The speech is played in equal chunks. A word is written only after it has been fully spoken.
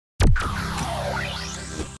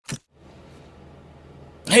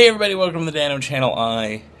Hey everybody, welcome to the Dano channel.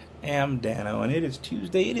 I am Dano, and it is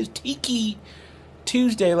Tuesday. It is Tiki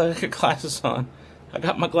Tuesday. Like, I got glasses on. I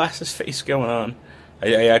got my glasses face going on.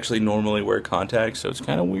 I actually normally wear contacts, so it's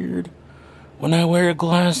kind of weird when I wear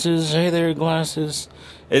glasses. Hey there, glasses.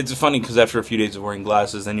 It's funny because after a few days of wearing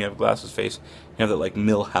glasses, then you have glasses face. You have that like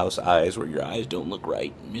Millhouse eyes where your eyes don't look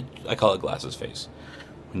right. I call it glasses face.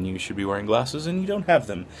 When you should be wearing glasses and you don't have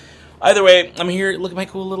them. Either way, I'm here. Look at my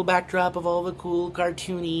cool little backdrop of all the cool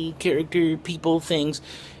cartoony character people things.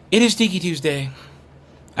 It is Tiki Tuesday.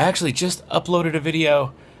 I actually just uploaded a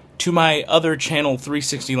video to my other channel,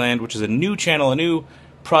 360 Land, which is a new channel, a new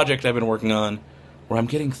project I've been working on, where I'm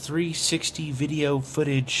getting 360 video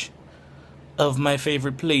footage of my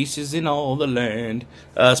favorite places in all the land.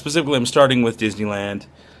 Specifically, I'm starting with Disneyland,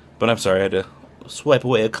 but I'm sorry, I had to swipe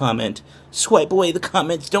away a comment. Swipe away the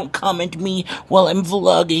comments. Don't comment me while I'm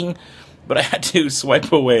vlogging. But I had to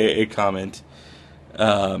swipe away a comment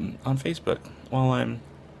on Facebook while I'm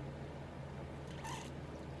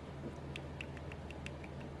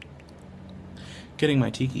getting my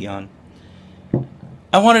Tiki on.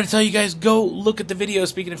 I wanted to tell you guys, go look at the video.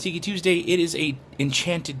 Speaking of Tiki Tuesday, it is a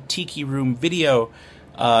enchanted Tiki room video.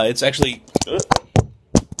 It's actually...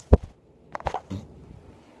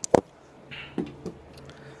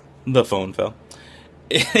 The phone fell.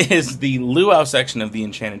 It is the luau section of the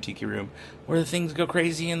enchanted Tiki room, where the things go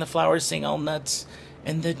crazy and the flowers sing all nuts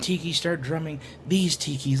and the Tiki start drumming. These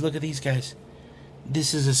Tikis, look at these guys.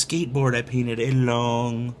 This is a skateboard I painted a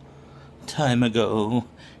long time ago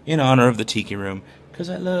in honor of the Tiki room, because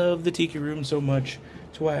I love the Tiki room so much.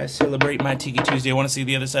 That's why I celebrate my Tiki Tuesday. I want to see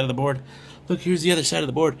the other side of the board. Look, here's the other side of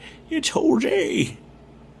the board. It's Jose.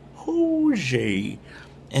 Jose.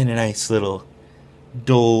 And a nice little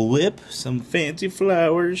Dole Whip, some fancy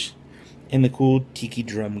flowers, and the cool Tiki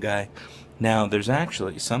drum guy. Now, there's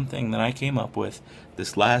actually something that I came up with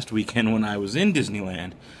this last weekend when I was in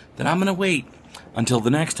Disneyland that I'm going to wait until the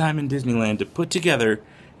next time in Disneyland to put together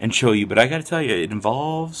and show you. But I got to tell you, it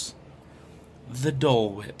involves the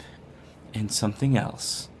Dole Whip and something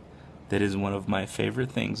else that is one of my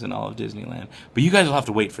favorite things in all of Disneyland. But you guys will have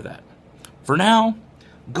to wait for that. For now,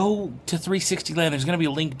 go to 360 Land. There's going to be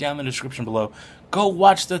a link down in the description below. Go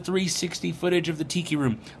watch the 360 footage of the Tiki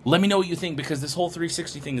room. Let me know what you think, because this whole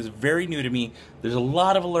 360 thing is very new to me. There's a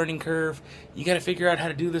lot of a learning curve. You got to figure out how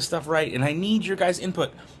to do this stuff right, and I need your guys'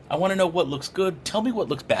 input. I want to know what looks good. Tell me what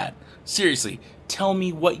looks bad. Seriously, tell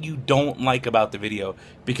me what you don't like about the video,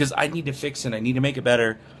 because I need to fix it. I need to make it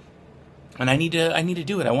better, and I need to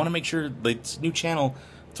do it. I want to make sure this new channel,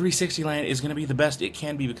 360 Land, is going to be the best it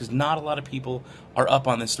can be, because not a lot of people are up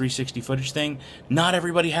on this 360 footage thing. Not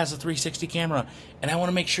everybody has a 360 camera, and I want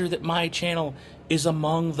to make sure that my channel is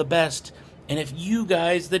among the best. And if you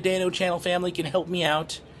guys, the Dano channel family, can help me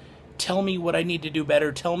out, tell me what I need to do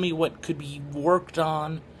better, tell me what could be worked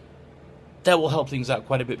on, that will help things out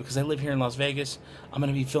quite a bit, because I live here in Las Vegas. I'm going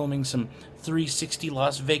to be filming some 360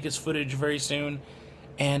 Las Vegas footage very soon,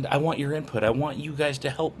 and I want your input. I want you guys to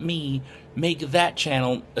help me make that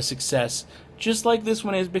channel a success, just like this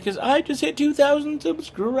one is, because I just hit 2,000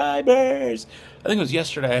 subscribers. I think it was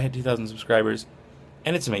yesterday I had 2,000 subscribers,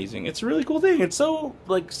 and it's amazing. It's a really cool thing. It's so,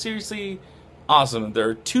 like, seriously awesome. There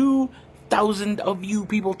are 2,000 of you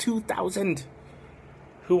people, 2,000,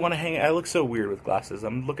 who want to hang out. I look so weird with glasses.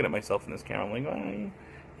 I'm looking at myself in this camera. I'm like, oh,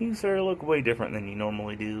 you sort of look way different than you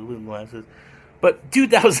normally do with glasses. But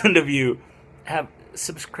 2,000 of you have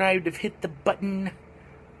subscribed, have hit the button,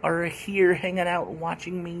 are here hanging out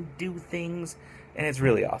watching me do things, and it's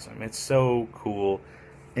really awesome. It's so cool,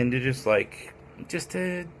 and to just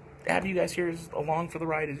to have you guys here along for the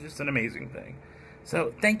ride is just an amazing thing.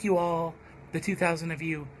 So thank you all, the 2,000 of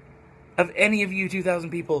you. Of any of you 2,000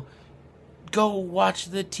 people, go watch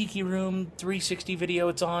the Tiki Room 360 video.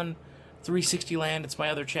 It's on 360 Land. It's my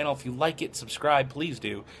other channel. If you like it, subscribe. Please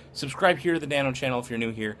do. Subscribe here to the Dano channel if you're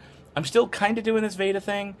new here. I'm still kind of doing this VEDA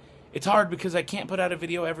thing. It's hard because I can't put out a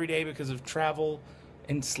video every day because of travel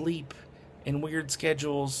and sleep and weird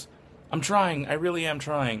schedules. I'm trying. I really am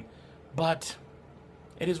trying. But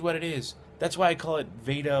it is what it is. That's why I call it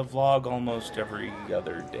VEDA vlog almost every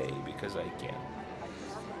other day, because I can.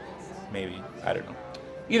 Maybe. I don't know.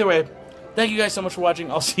 Either way, thank you guys so much for watching.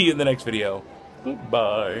 I'll see you in the next video.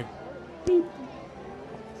 Goodbye.